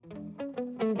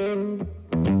Hey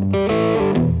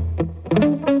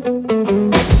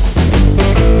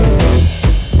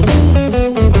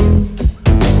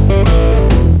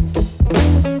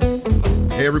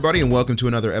everybody, and welcome to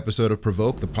another episode of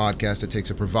Provoke, the podcast that takes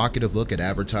a provocative look at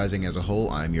advertising as a whole.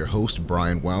 I'm your host,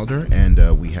 Brian Wilder, and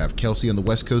we have Kelsey on the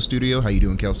West Coast studio. How you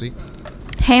doing, Kelsey?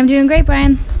 Hey, I'm doing great,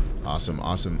 Brian. Awesome.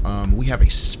 We have a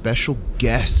special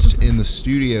guest in the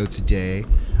studio today,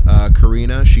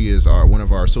 Karina. She is one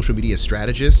of our social media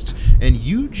strategists, and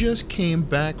you just came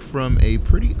back from a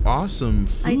pretty awesome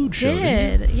food show. I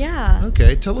did, yeah.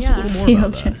 Okay, tell us a little more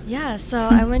about that. Yeah, so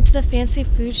I went to the Fancy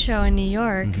Food Show in New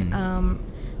York,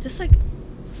 just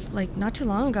like not too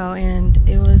long ago, and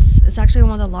it's actually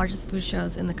one of the largest food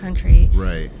shows in the country.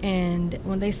 Right. And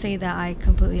when they say that, I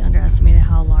completely underestimated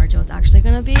how large it was actually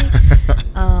going to be.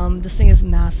 This thing is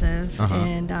massive,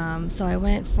 and so I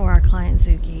went for our client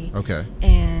Zuki. Okay.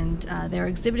 And they were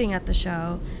exhibiting at the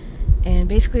show, and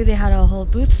basically they had a whole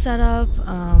booth set up.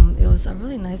 It was a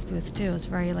really nice booth too. It was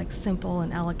very simple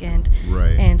and elegant.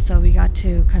 Right. And so we got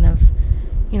to kind of,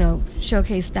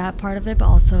 showcase that part of it, but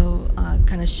also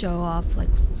kind of show off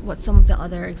what some of the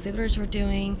other exhibitors were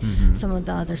doing, some of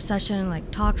the other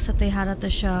talks that they had at the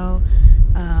show.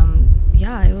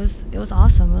 It was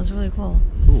awesome. It was really cool.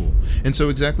 Cool. And so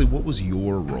exactly what was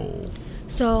your role?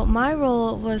 So my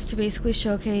role was to basically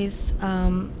showcase,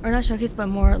 or not showcase, but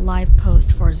more live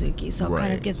post for Zuki. So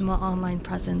kind of give them an online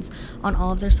presence on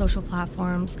all of their social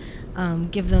platforms,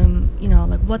 give them,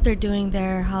 what they're doing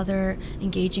there, how they're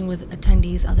engaging with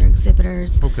attendees, other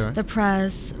exhibitors, the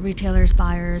press, retailers,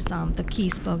 buyers, the key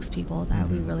spokespeople that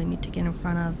we really need to get in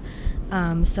front of.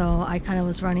 So I kind of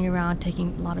was running around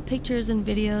taking a lot of pictures and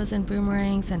videos and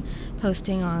boomerangs and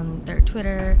posting on their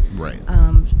Twitter,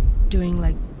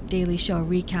 doing daily show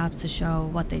recaps to show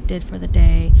what they did for the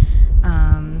day.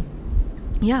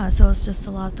 So it's just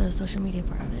a lot of the social media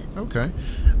part of it. Okay.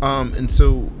 And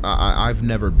so I've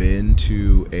never been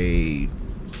to a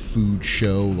food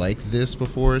show like this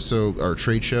before, or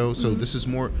trade show. So this is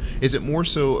it more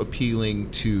so appealing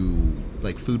to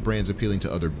food brands appealing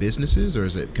to other businesses, or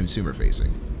is it consumer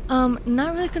facing?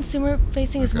 Not really consumer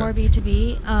facing. It's more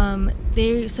B2B.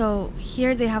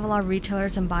 Here they have a lot of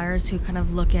retailers and buyers who kind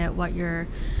of look at what your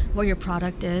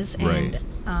product is, and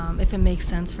if it makes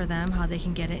sense for them, how they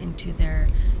can get it into their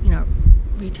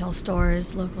retail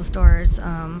stores, local stores.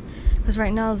 Because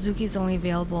right now Zuki's only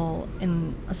available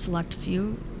in a select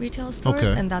few retail stores,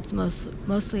 and that's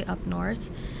mostly up north.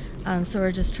 So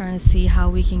we're just trying to see how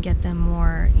we can get them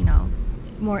more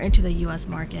into the U.S.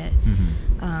 market,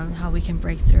 how we can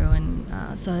break through, and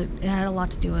so it had a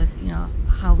lot to do with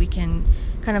how we can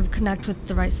kind of connect with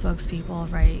the right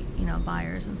spokespeople, right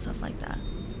buyers and stuff like that.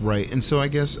 Right, and so I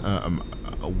guess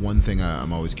one thing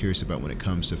I'm always curious about when it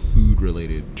comes to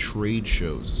food-related trade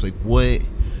shows is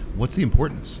what's the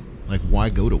importance? Why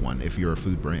go to one if you're a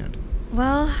food brand?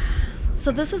 Well, so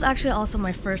this was actually also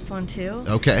my first one too.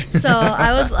 Okay. So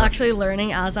I was actually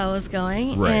learning as I was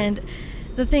going, and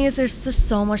the thing is, there's just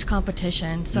so much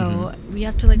competition. So we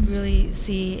have to really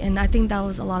see, and I think that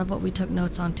was a lot of what we took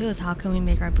notes on too, is how can we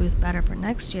make our booth better for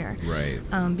next year? Right.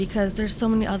 Because there's so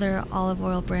many other olive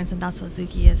oil brands, and that's what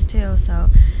Zuki is too. So,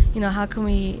 how can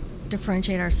we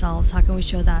differentiate ourselves? How can we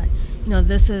show that,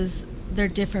 they're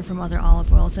different from other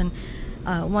olive oils? And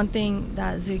one thing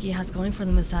that Zuki has going for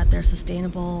them is that they're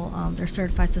sustainable, they're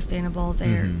certified sustainable,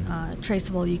 they're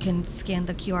traceable. You can scan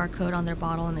the QR code on their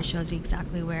bottle and it shows you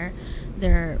exactly where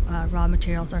their raw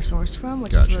materials are sourced from,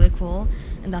 which is really cool,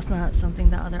 and that's not something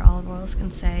that other olive oils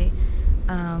can say.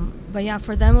 But yeah,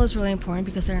 for them it was really important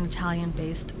because they're an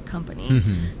Italian-based company.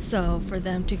 So for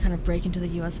them to kind of break into the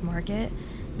U.S. market,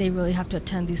 they really have to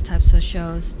attend these types of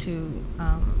shows to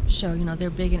show,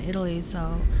 they're big in Italy,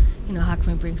 so how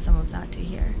can we bring some of that to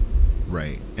here?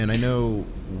 Right. And I know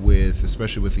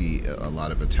especially with a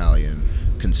lot of Italian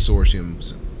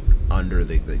consortiums under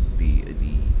the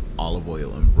olive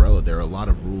oil umbrella, there are a lot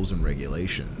of rules and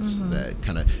regulations that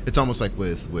kind of, it's almost like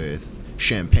with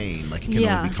champagne, it can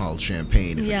only be called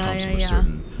champagne if it comes from a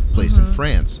certain place in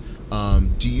France.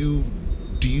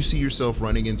 Do you see yourself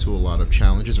running into a lot of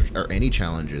challenges or any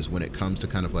challenges when it comes to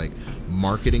kind of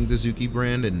marketing the Zuki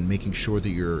brand and making sure that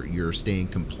you're staying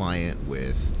compliant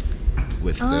with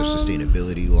the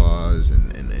sustainability laws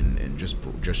and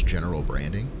just general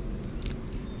branding?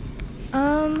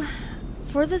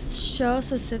 For this show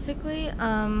specifically,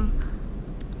 I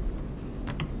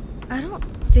don't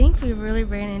think we really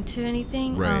ran into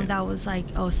anything that was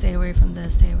stay away from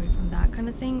this, stay away from that kind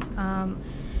of thing.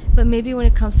 But maybe when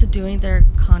it comes to doing their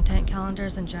content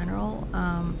calendars in general,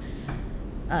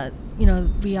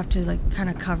 we have to like kind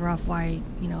of cover up why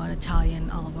an Italian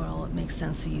olive oil it makes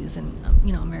sense to use in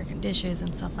American dishes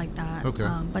and stuff like that. Okay.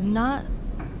 But not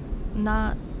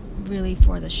really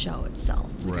for the show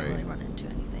itself. We Right. didn't really run into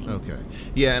anything. Okay.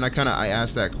 Yeah, and I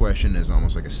asked that question as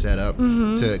almost like a setup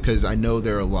because I know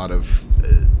there are a lot of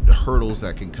hurdles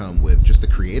that can come with just the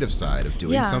creative side of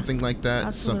doing Yeah, something like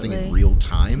that, something in absolutely. real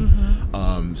time.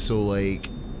 So like,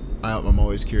 I'm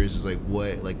always curious is like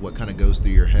what kind of goes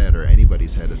through your head or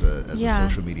anybody's head as a Yeah.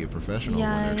 social media professional when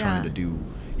Yeah, they're yeah. trying to do.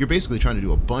 You're basically trying to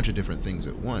do a bunch of different things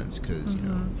at once because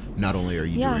not only are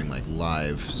you Yeah. doing like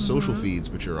live social feeds,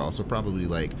 but you're also probably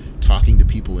like talking to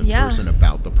people in Yeah. person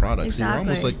about the product. So you're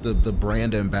almost Exactly. like the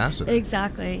brand ambassador.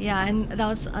 Exactly. Yeah, and that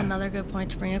was another good point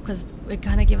to bring up because it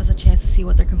kind of gave us a chance to see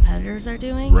what their competitors are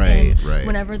doing. Right, And right.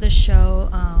 Whenever the show,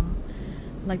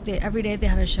 every day they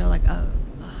had a show like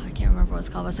I can't remember what it's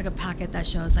called. But it's like a packet that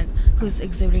shows like who's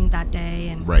exhibiting that day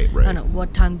and Right. I don't know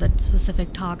what time the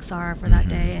specific talks are for that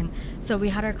day. And so we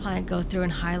had our client go through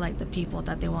and highlight the people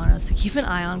that they want us to keep an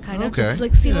eye on, kind of Okay. just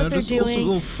like see what they're just doing. Also a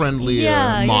little friendly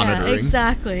Yeah, monitoring.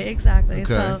 exactly. Okay.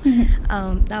 So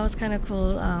that was kind of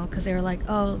cool because they were like,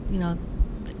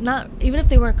 not even if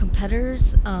they weren't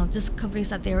competitors, just companies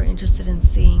that they were interested in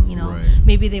seeing. Right.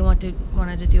 Maybe they wanted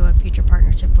to do a future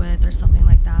partnership with or something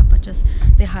like that. But just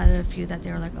they highlighted a few that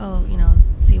they were like,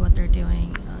 see what they're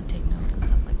doing, take notes and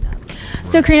stuff like that.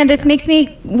 So, Karina, this makes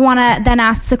me want to then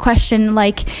ask the question,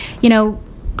 like,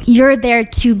 you're there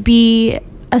to be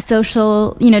a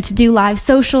social, to do live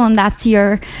social, and that's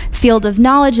your field of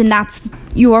knowledge, and that's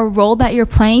your role that you're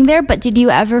playing there. But did you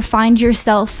ever find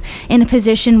yourself in a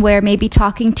position where maybe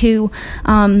talking to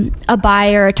a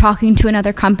buyer or talking to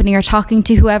another company or talking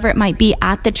to whoever it might be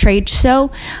at the trade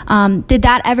show, did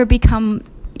that ever become,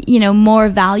 more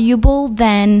valuable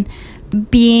than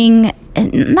being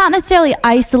not necessarily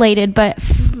isolated, but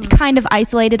kind of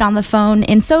isolated on the phone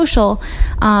in social?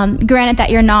 Granted that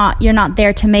you're not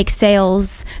there to make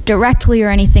sales directly or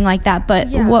anything like that, but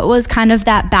Yeah. what was kind of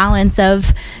that balance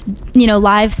of,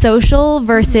 live social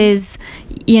versus,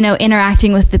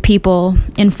 interacting with the people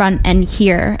in front and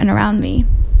here and around me?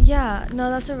 Yeah, no,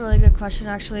 that's a really good question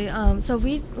actually. So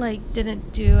we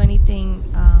didn't do anything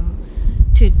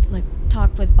to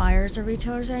talk with buyers or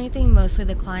retailers or anything. Mostly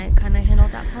the client kind of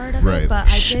handled that part of Right. it. But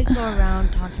I did go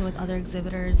around talking with other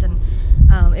exhibitors and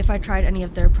if I tried any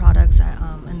of their products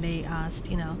and they asked,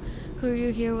 who are you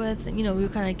here with? And, we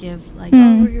would kind of give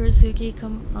we're here with Suki,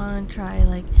 come on and try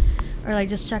or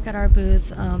just check out our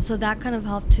booth. So that kind of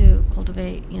helped to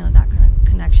cultivate, that kind of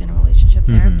connection and relationship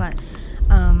there. But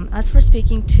as for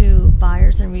speaking to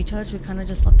buyers and retailers, we kind of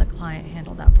just let the client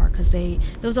handle that part because there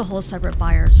was a whole separate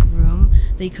buyer's room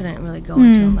that you couldn't really go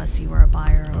into unless you were a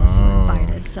buyer or unless you were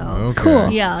invited. So Okay. Cool.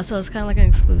 yeah, so it's kind of like an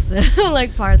exclusive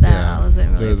part that I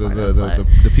wasn't really part of. But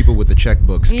The people with the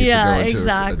checkbooks get yeah, to go into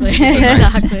exactly, the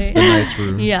nice, exactly. the nice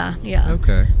room. Yeah.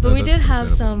 Okay. But No, we that's did have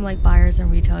understandable. some buyers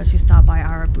and retailers who stopped by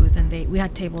our booth, and we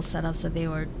had tables set up so they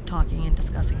were talking and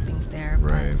discussing things there.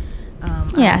 But, Right. I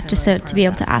Yeah, wasn't just really so part to be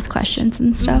of able that to ask conversation. questions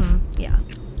and stuff. Yeah.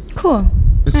 Cool.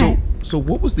 And so, Right. so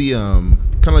what was the kind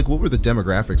of like? What were the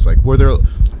demographics like? Were there,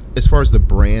 as far as the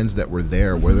brands that were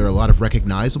there, were there a lot of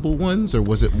recognizable ones, or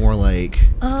was it more like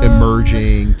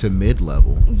emerging to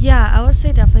mid-level? Yeah, I would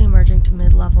say definitely emerging to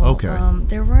mid-level. Okay.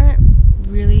 There weren't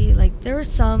really there were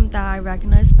some that I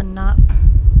recognized, but not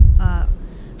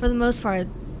for the most part.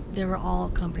 They were all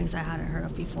companies I hadn't heard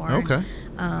of before. Okay.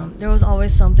 And, there was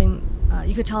always something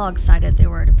you could tell how excited they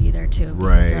were to be there too. Because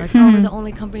Right. they're like, oh, we're the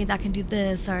only company that can do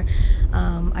this. Or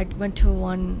I went to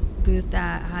one booth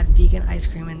that had vegan ice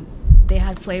cream and they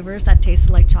had flavors that tasted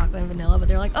like chocolate and vanilla, but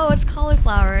they're like, oh, it's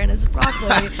cauliflower and it's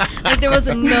broccoli. There was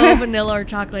no vanilla or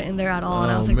chocolate in there at all,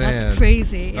 and I Oh, was like, man. that's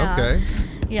crazy. Yeah. Okay.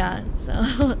 Yeah, so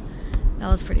that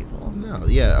was pretty cool. No.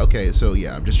 Yeah. Okay. So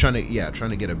yeah, I'm just trying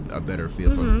to get a better feel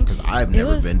for because I've It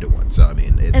never was- been to one. So I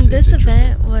mean, it's And this it's interesting.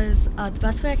 event was the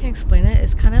best way I can explain it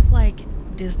is kind of like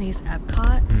Disney's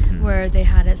Epcot, where they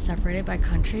had it separated by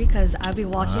country. Because I'd be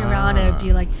walking around and it'd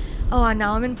be like, oh,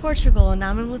 now I'm in Portugal, and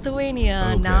now I'm in Lithuania,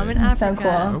 and now I'm in Okay. That's so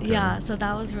Africa. cool. Okay. Yeah, so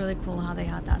that was really cool how they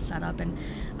had that set up, and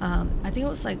I think it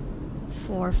was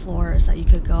 4 floors that you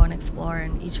could go and explore,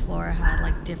 and each floor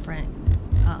had different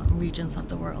regions of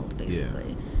the world,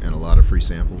 basically. And a lot of free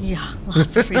samples. Yeah,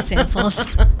 lots of free samples.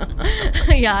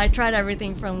 Yeah, I tried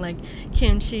everything from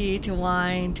kimchi to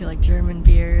wine to German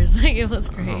beers. It was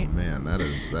Oh great. man,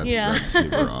 that's Yeah. that's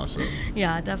super awesome.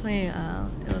 Yeah, definitely.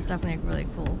 It was definitely really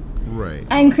cool. Right.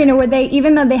 And Karina, were they,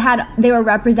 even though they were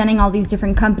representing all these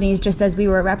different companies, just as we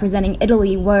were representing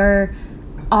Italy, were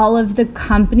all of the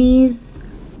companies,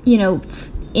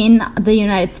 in the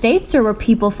United States, or were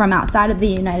people from outside of the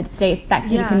United States that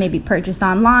you can maybe purchase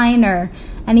online or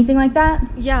anything like that?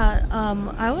 Yeah,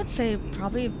 I would say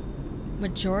probably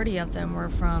majority of them were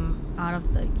from out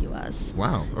of the U.S.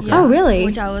 Wow. Okay. Oh, really?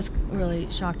 Which I was really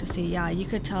shocked to see. Yeah, you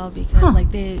could tell because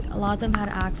like a lot of them had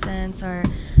accents, or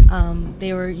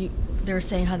they were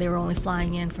saying how they were only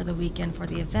flying in for the weekend for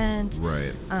the event.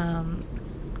 Right.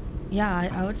 Yeah,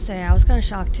 I would say I was kind of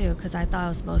shocked too, because I thought it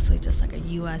was mostly just like a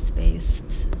U.S.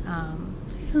 based,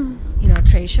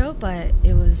 trade show. But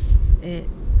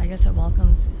I guess it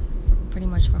welcomes pretty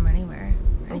much from anywhere,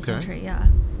 any country. Yeah.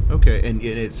 Okay, and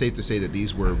it's safe to say that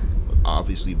these were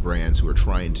obviously brands who are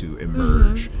trying to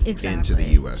emerge into the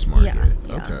U.S. market.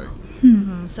 Yeah. Okay.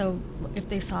 So if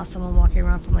they saw someone walking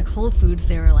around from like Whole Foods,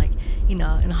 they were like, in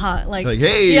hot, like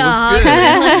hey, what's good?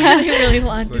 Like, they really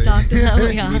wanted to talk to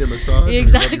them. Yeah. Need a massage?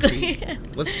 Exactly.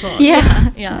 Let's talk. Yeah.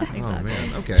 Yeah, exactly. Oh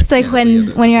man. Okay. It's like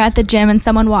when you're at the gym and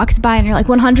someone walks by and you're like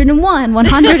 101,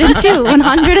 102,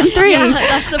 103. Yeah,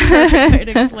 that's the perfect way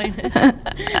to explain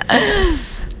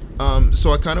it.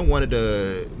 So I kind of wanted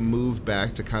to move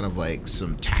back to kind of like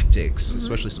some tactics,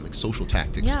 especially some like social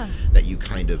tactics that you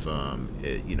kind of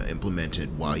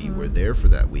implemented while you were there for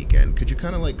that weekend. Could you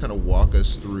kind of walk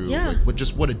us through like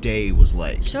what a day was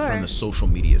like from a social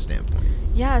media standpoint?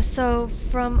 Yeah, so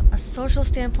from a social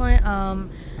standpoint,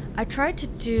 I tried to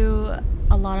do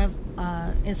a lot of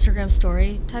Instagram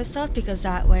story type stuff, because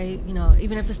that way,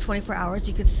 even if it's 24 hours,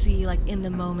 you could see like in the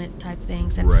moment type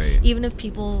things. And even if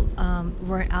people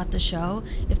weren't at the show,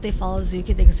 if they follow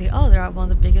Zuki, they can say, oh, they're at one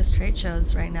of the biggest trade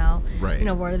shows right now. Right.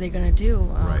 What are they going to do?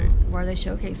 What are they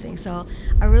showcasing? So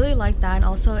I really like that. And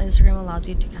also Instagram allows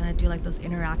you to kind of do like those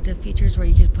interactive features where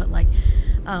you could put like,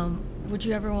 would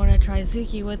you ever want to try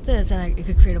Zuki with this? And it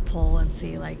could create a poll and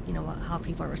see like, how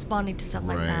people are responding to stuff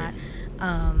like that.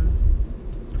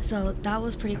 So that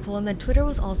was pretty cool. And then Twitter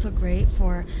was also great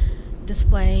for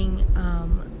displaying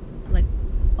like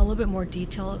a little bit more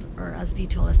detailed, or as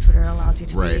detailed as Twitter allows you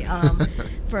to be,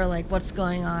 for like what's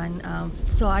going on.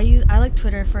 So I like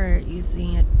Twitter for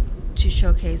using it to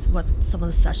showcase what some of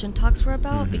the session talks were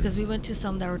about, because we went to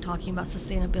some that were talking about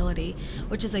sustainability,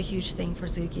 which is a huge thing for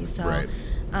Zuki. So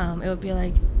it would be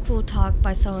like cool talk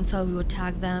by so and so. We would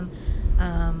tag them,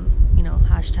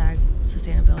 hashtag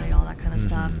sustainability, all that kind of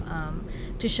stuff,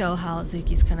 to show how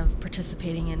Zuki's kind of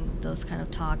participating in those kind of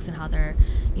talks, and how they're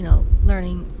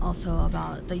learning also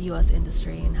about the U.S.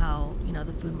 industry and how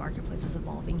the food marketplace is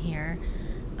evolving here.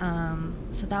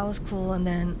 So that was cool. And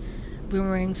then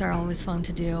boomerangs are always fun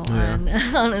to do on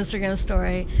Instagram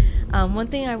story. One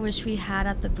thing I wish we had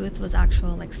at the booth was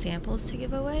actual like samples to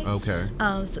give away. Okay.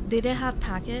 So they did have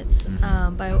packets,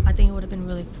 but I think it would have been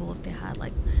really cool if they had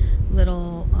like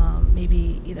little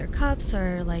maybe either cups,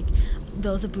 or like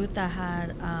there was a booth that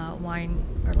had wine,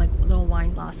 or like little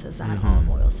wine glasses that had olive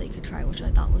oils that you could try, which I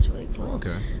thought was really cool.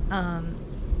 Okay.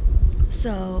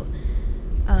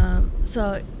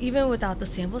 So even without the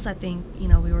samples, I think we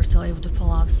were still able to pull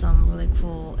off some really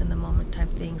cool in the moment type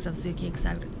things of Zuki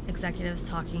executives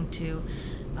talking to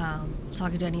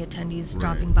any attendees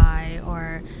dropping by,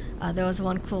 or there was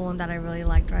one cool one that I really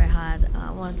liked where I had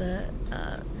one of the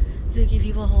Zuki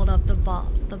people hold up the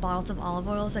bottles of olive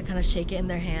oils and kind of shake it in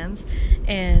their hands,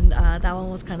 and that one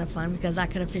was kind of fun because I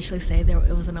could officially say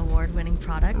it was an award-winning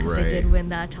product, because they did win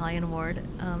the Italian award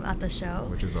at the show,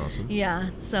 which is awesome. Yeah.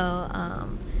 So,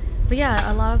 but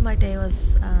yeah, a lot of my day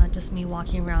was just me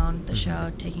walking around the show,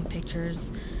 taking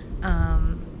pictures,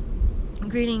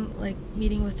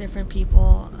 meeting with different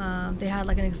people. They had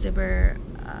like an exhibit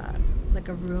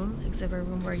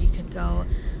room where you could go.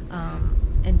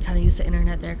 And kind of use the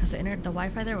internet there, because the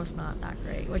Wi-Fi there was not that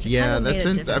great. Which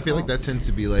I feel like that tends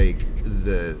to be like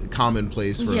the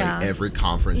commonplace for like every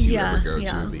conference you ever go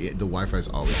to. The Wi-Fi is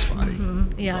always spotty.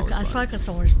 Yeah, that's probably because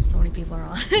so many people are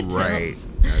on it. Right,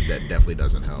 that definitely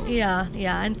doesn't help. Yeah,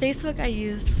 and Facebook I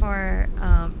used for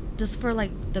just for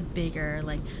like the bigger,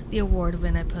 like the award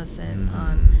win I posted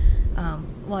on.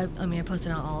 I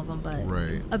posted on all of them, but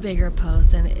a bigger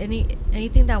post, and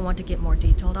anything that I want to get more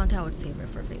detailed onto, I would save it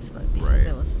for Facebook, because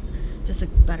it was just a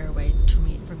better way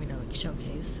for me to like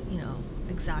showcase,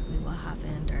 exactly what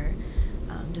happened, or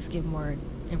just give more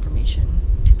information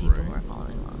to people who are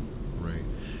following along. Right.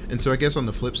 And so I guess on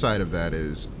the flip side of that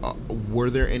is, were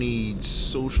there any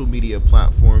social media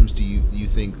platforms do you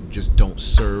think just don't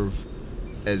serve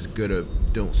as good a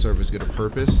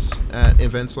purpose at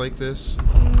events like this?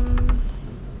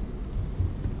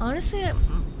 Honestly,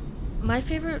 my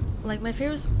favorite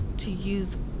was to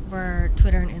use were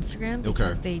Twitter and Instagram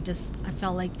because Okay. I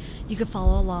felt like you could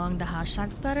follow along the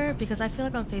hashtags better, because I feel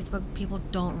like on Facebook people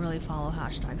don't really follow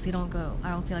hashtags. I don't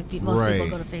feel like most people Right.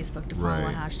 go to Facebook to follow a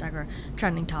Right. hashtag or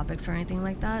trending topics or anything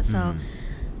like that. So,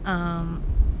 Mhm.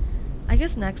 I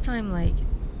guess next time, like,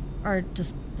 or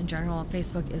just in general,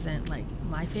 Facebook isn't like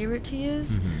my favorite to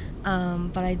use.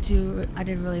 But I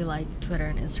did really like Twitter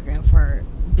and Instagram for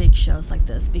big shows like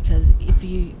this, because if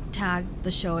you tag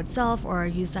the show itself or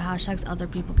use the hashtags, other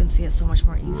people can see it so much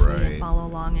more easily Right. and follow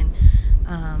along,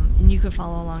 and you could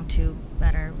follow along too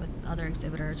better with other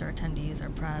exhibitors or attendees or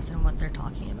press and what they're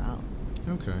talking about.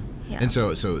 Okay. Yeah. And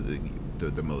so the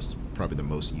probably the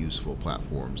most useful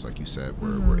platforms, like you said,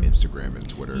 were Instagram and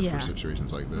Twitter Yeah. for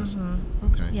situations like this. Mm-hmm.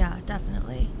 Okay. Yeah,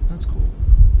 definitely. That's cool.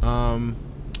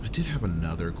 I did have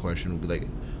another question. Like,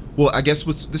 well, I guess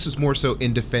this is more so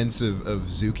in defense of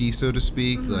Zuki, so to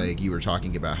speak. Like, you were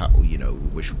talking about how,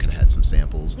 wish we could have had some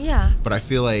samples. Yeah. But I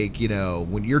feel like,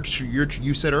 when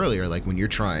you said earlier, like when you're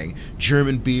trying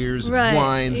German beers and Right.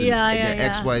 wines and, Yeah, and yeah,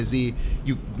 XYZ,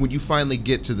 when you finally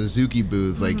get to the Zuki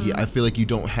booth, like I feel like you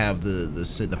don't have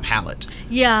the palate.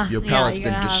 Yeah. Your yeah, palate's you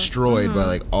been gotta have- destroyed by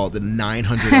like all the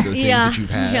 900 other things Yeah, that you've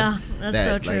had. yeah, that's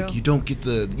so true. Like you don't get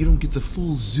the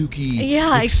full Zuki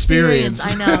experience.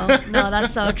 I know. experience. No,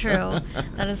 that's so true.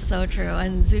 That is so true.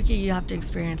 And Zuki, you have to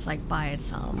experience like by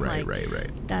itself. Right, like, right.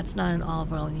 That's not an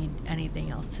olive oil. You need anything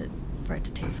else for it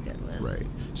to taste good with. Right.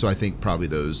 So I think probably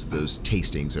those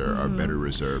tastings are better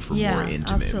reserved for Yeah, more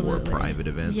intimate, absolutely. more private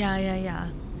events. Yeah.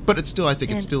 But I think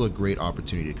it's And- still a great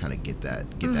opportunity to kind of get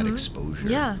that exposure.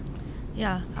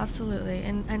 Yeah, absolutely.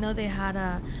 And I know they had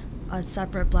a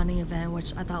separate blending event,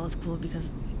 which I thought was cool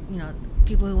because,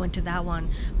 people who went to that one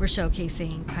were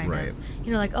showcasing kind Right. of,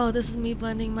 like, oh, this is me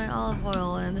blending my olive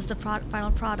oil and this is the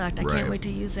final product. I Right. can't wait to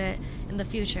use it in the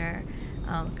future.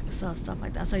 So stuff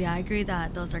like that. So yeah, I agree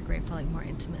that those are great for like more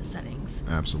intimate settings.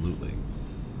 Absolutely.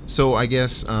 So I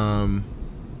guess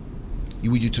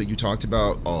you talked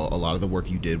about a lot of the work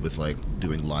you did with like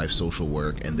doing live social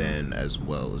work, and then as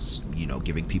well as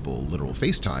giving people literal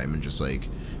FaceTime and just like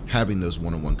having those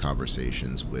one-on-one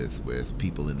conversations with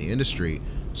people in the industry.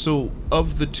 So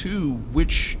of the two,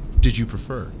 which did you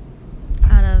prefer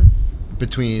Out of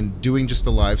between doing just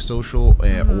the live social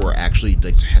or actually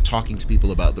like talking to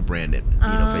people about the brand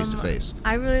face to face?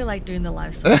 I really like doing the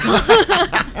live social.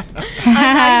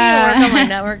 I need to work on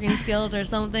my networking skills or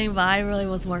something, but I really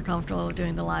was more comfortable with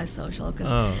doing the live social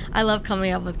because I love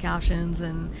coming up with captions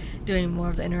and doing more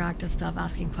of the interactive stuff,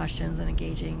 asking questions and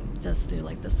engaging just through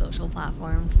like the social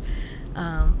platforms.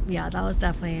 That was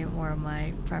definitely more of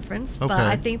my preference. Okay. But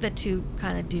I think the two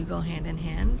kind of do go hand in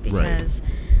hand Right. because,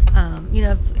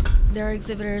 if there are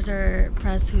exhibitors or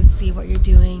press who see what you're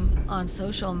doing on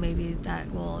social, maybe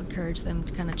that will encourage them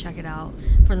to kind of check it out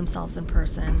for themselves in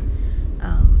person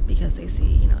because they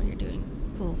see, you're doing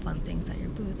cool, fun things at your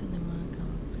booth and they want to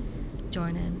come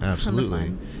join in. on the Absolutely.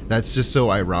 fun. That's just so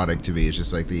ironic to me. It's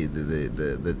just like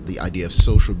the idea of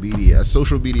social media. A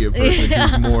social media person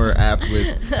who's more apt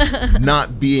with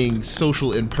not being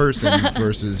social in person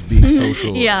versus being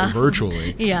social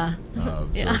virtually. Yeah. So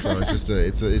it's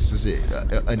just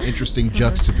an interesting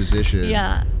juxtaposition.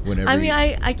 Yeah. Whenever I mean,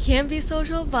 I can be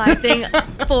social, but I think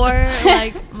for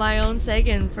like my own sake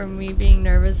and for me being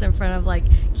nervous in front of like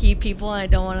key people and I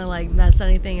don't want to like mess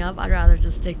anything up, I'd rather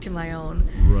just stick to my own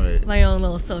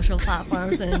little social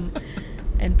platforms and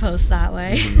post that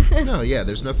way. No, yeah,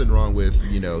 there's nothing wrong with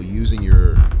using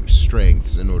your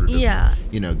strengths in order to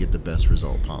get the best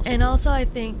result possible. And also, I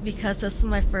think because this is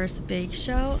my first big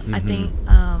show, I think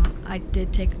I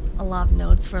did take a lot of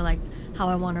notes for like how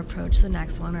I want to approach the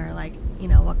next one, or like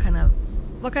what kind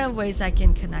of ways I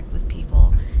can connect with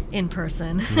people in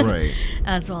person, Right.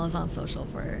 as well as on social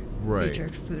for Right. future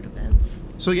food events.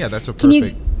 So yeah, that's a Can you-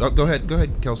 perfect. Go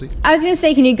ahead, Kelsey. I was going to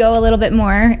say, can you go a little bit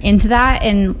more into that?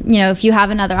 And, if you have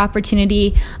another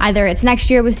opportunity, either it's next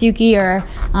year with Zuki or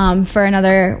for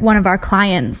another one of our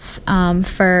clients,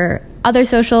 for other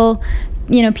social,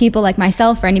 people like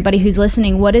myself or anybody who's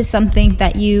listening, what is something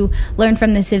that you learned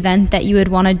from this event that you would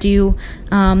want to do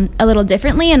a little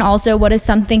differently? And also, what is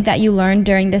something that you learned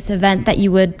during this event that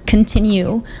you would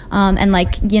continue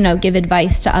and give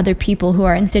advice to other people who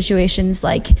are in situations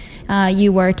like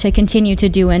you were to continue to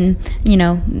do and,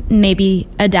 maybe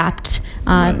adapt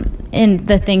in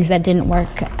the things that didn't work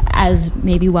as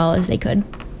maybe well as they could?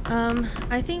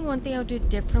 I think one thing I would do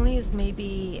differently is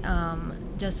maybe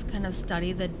just kind of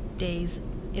study the day's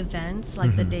events,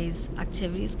 like the day's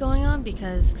activities going on,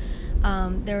 because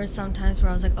there were some times where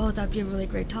I was like, oh, that'd be a really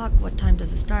great talk. What time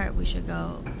does it start? We should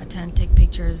go attend, take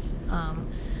pictures,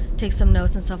 take some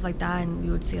notes and stuff like that. And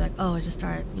we would see like, oh, it just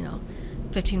started,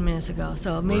 15 minutes ago.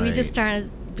 So maybe Right. just trying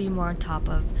to be more on top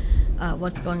of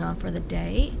what's going on for the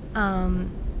day. And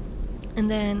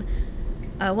then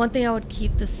one thing I would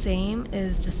keep the same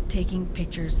is just taking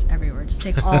pictures everywhere. Just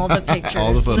take all the pictures.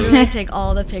 All the photos. Literally take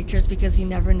all the pictures, because you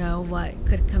never know what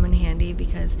could come in handy.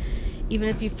 Because even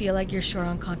if you feel like you're short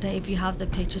on content, if you have the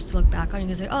pictures to look back on, you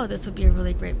can say, oh, this would be a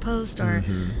really great post. Or,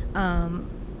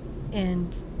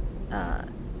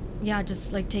 yeah,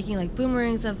 just like taking like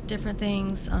boomerangs of different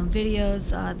things,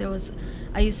 videos.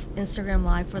 I used Instagram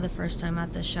Live for the first time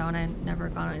at the show, and I had never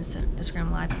gone on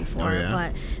Instagram Live before. Oh, yeah?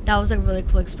 But that was a really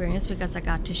cool experience, because I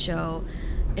got to show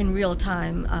in real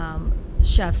time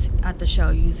chefs at the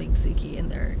show using Zuki in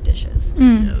their dishes.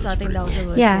 Yeah, So I that's think pretty that was a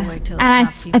really Yeah, cool way to and have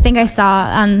I people think I try.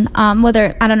 saw on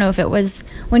whether, I don't know if it was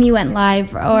when you went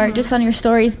live or just on your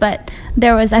stories, but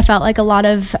there was, I felt like a lot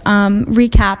of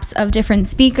recaps of different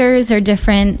speakers or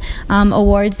different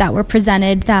awards that were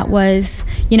presented. That was,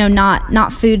 you know,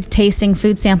 not food tasting,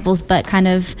 food samples, but kind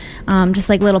of just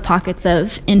like little pockets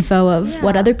of info of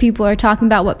what Yeah. other people are talking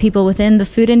about, what people within the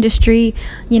food industry,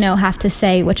 you know, have to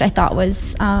say, which I thought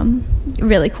was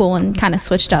really cool and kind of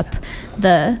switched up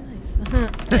the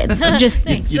just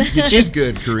You did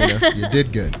good, Karina. You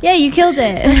did good. yeah, you killed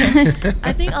it.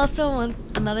 I think also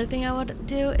another thing I would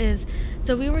do is,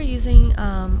 so we were using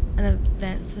an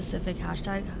event-specific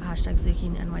hashtag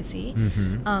Zucchini NYC,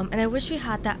 and I wish we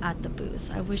had that at the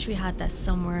booth. I wish we had that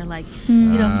somewhere, like,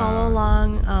 you know, follow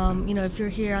along. You know, if you're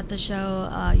here at the show,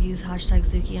 use hashtag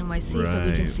Zucchini NYC so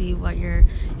we can Right. see what you're,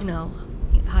 you know,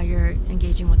 how you're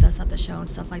engaging with us at the show and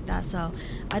stuff like that. So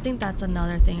I think that's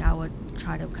another thing I would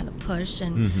try to kind of push.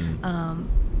 And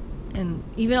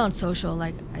even on social,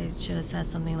 like, I should have said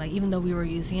something like, even though we were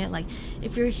using it, like,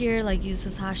 if you're here, like, use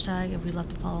this hashtag, if we'd love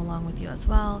to follow along with you as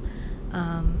well.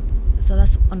 So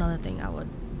that's another thing I would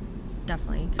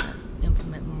definitely kind of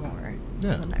implement more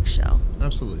Yeah. for the next show.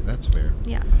 Absolutely, that's fair.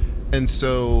 Yeah. And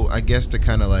so I guess to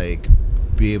kind of like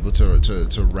be able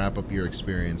to wrap up your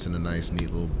experience in a nice,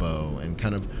 neat little bow, and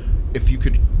kind of, if you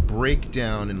could break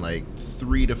down in like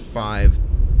 3 to 5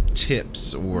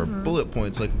 tips or bullet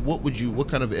points, like what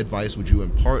kind of advice would you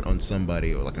impart on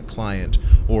somebody, or like a client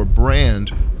or brand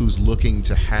who's looking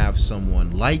to have someone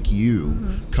like you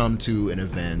come to an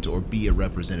event or be a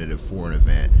representative for an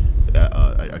event,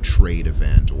 a trade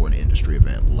event or an industry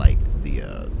event like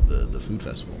the food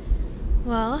festival?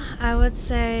 Well, I would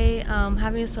say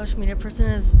having a social media person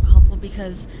is helpful,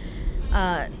 because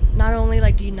not only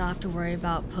like do you not have to worry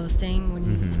about posting when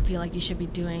you feel like you should be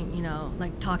doing, you know,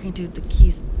 like talking to the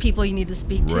key people you need to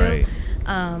speak to. Right.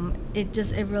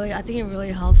 I think it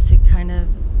really helps to kind of,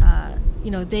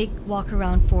 you know, they walk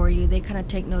around for you, they kind of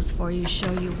take notes for you,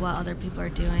 show you what other people are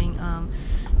doing.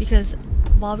 Because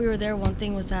while we were there, one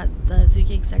thing was that the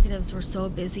Zuki executives were so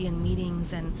busy in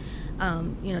meetings and,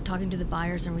 you know, talking to the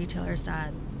buyers and retailers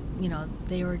that, you know,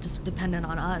 they were just dependent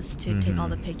on us to take all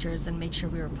the pictures and make sure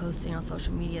we were posting on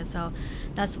social media. So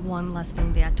that's one less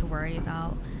thing they had to worry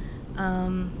about.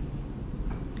 And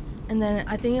then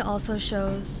I think it also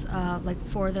shows, like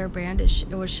for their brand, it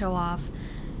would show off,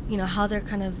 you know, how they're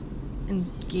kind of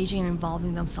engaging and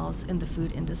involving themselves in the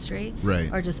food industry,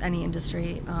 Right. or just any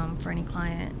industry, for any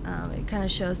client. It kind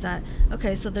of shows that,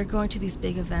 okay, so they're going to these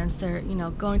big events, they're, you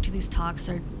know, going to these talks,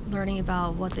 they're learning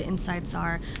about what the insights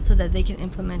are so that they can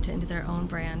implement it into their own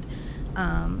brand.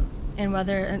 And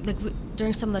whether, like,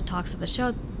 during some of the talks at the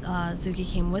show, Zuki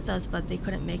came with us, but they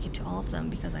couldn't make it to all of them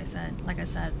because like I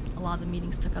said, a lot of the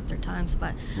meetings took up their times.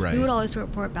 But Right. we would always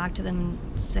report back to them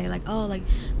and say, like, oh, like,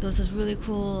 there was this really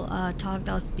cool talk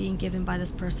that was being given by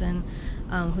this person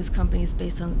whose company is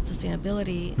based on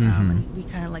sustainability. And we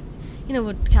kind of, like, you know,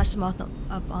 would catch them up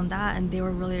on that, and they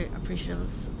were really appreciative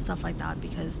of stuff like that,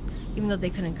 because even though they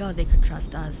couldn't go, they could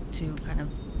trust us to kind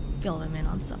of fill them in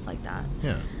on stuff like that.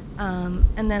 Yeah.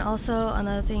 And then also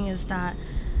another thing is that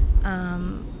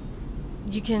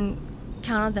you can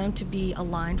count on them to be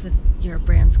aligned with your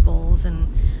brand's goals and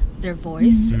their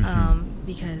voice,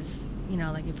 because, you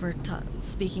know, like, if we're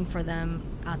speaking for them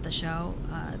at the show,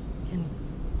 and,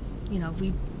 you know,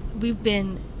 we've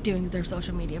been doing their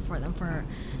social media for them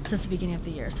since the beginning of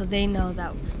the year, so they know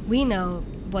that we know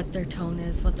what their tone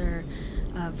is, what their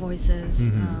voice is,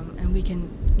 and we can,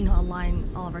 you know, align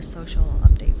all of our social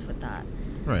updates with that.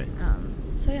 Right.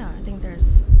 So yeah, I think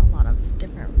there's a lot of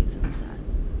different reasons that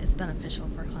it's beneficial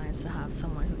for clients to have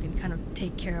someone who can kind of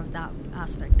take care of that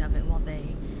aspect of it while they,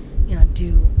 you know,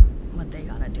 do what they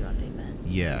gotta do at the event.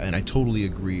 Yeah, and I totally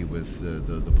agree with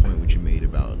the point which you made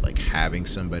about like having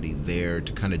somebody there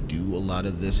to kind of do a lot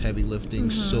of this heavy lifting,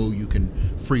 so you can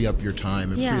free up your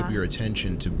time and free up Yeah. your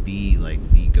attention to be like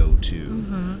the go-to,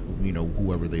 you know,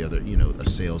 whoever the other, you know, a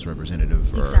sales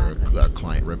representative or Exactly. a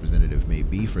client representative may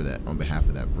be for that on behalf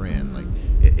of that brand. Like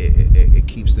it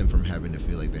keeps them from having to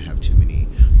feel like they have too many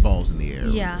balls in the air.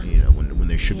 Yeah. You know, when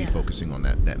they should be Yeah. focusing on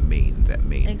that main.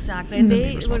 Exactly. And they main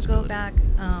would go responsibility. back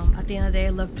at the end of the day,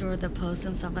 look through the posts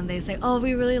and stuff, and they say, "Oh,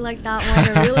 we really like that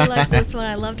one. I really like this one.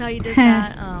 I loved how you did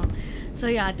that." So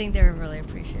yeah, I think they're really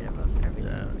appreciative of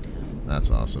everything. Yeah. we do.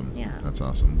 That's awesome. Yeah. That's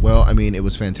awesome. Well, I mean, it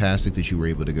was fantastic that you were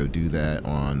able to go do that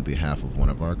on behalf of one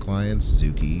of our clients,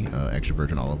 Zuki, extra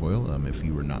virgin olive oil. If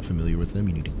you were not familiar with them,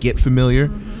 you need to get familiar.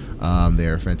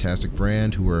 They're a fantastic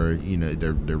brand who are, you know,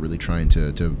 they're really trying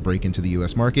to break into the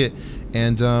U.S. market,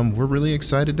 and we're really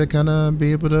excited to kind of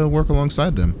be able to work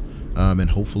alongside them.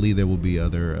 And hopefully there will be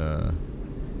other,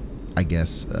 I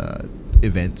guess,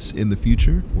 events in the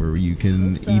future where you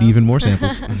can Hope so. eat even more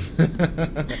samples.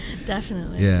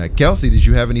 Definitely. Yeah, Kelsey, did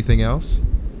you have anything else?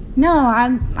 No,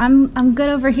 I'm good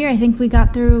over here. I think we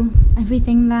got through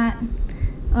everything that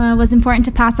was important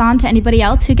to pass on to anybody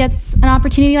else who gets an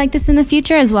opportunity like this in the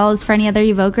future, as well as for any other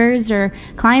Evokers or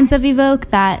clients of Evoke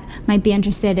that might be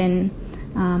interested in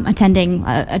attending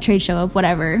a trade show of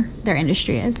whatever their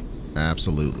industry is.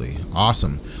 Absolutely.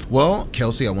 Awesome. Well,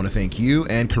 Kelsey, I want to thank you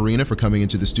and Karina for coming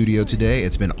into the studio today.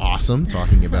 It's been awesome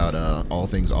talking about all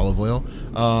things olive oil.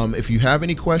 If you have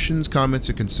any questions, comments,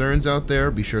 or concerns out there,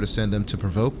 be sure to send them to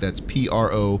Provoke. That's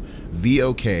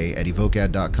PROVOK at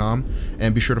evokad.com.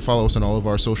 And be sure to follow us on all of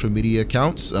our social media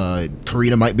accounts.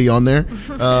 Karina might be on there.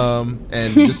 And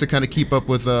just to kind of keep up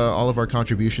with all of our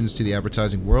contributions to the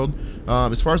advertising world.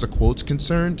 As far as a quote's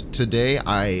concerned, today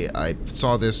I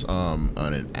saw this on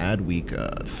an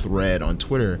Adweek thread on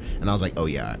Twitter, and I was like, oh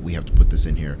yeah, we have to put this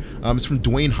in here. It's from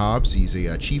Dwayne Hobbs. He's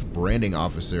a chief branding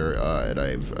officer at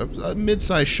a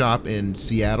mid-sized shop in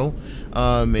Seattle,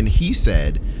 and he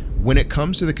said, when it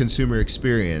comes to the consumer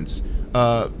experience,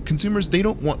 consumers, they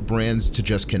don't want brands to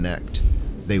just connect.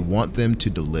 They want them to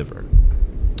deliver.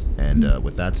 And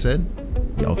with that said,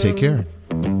 y'all take care.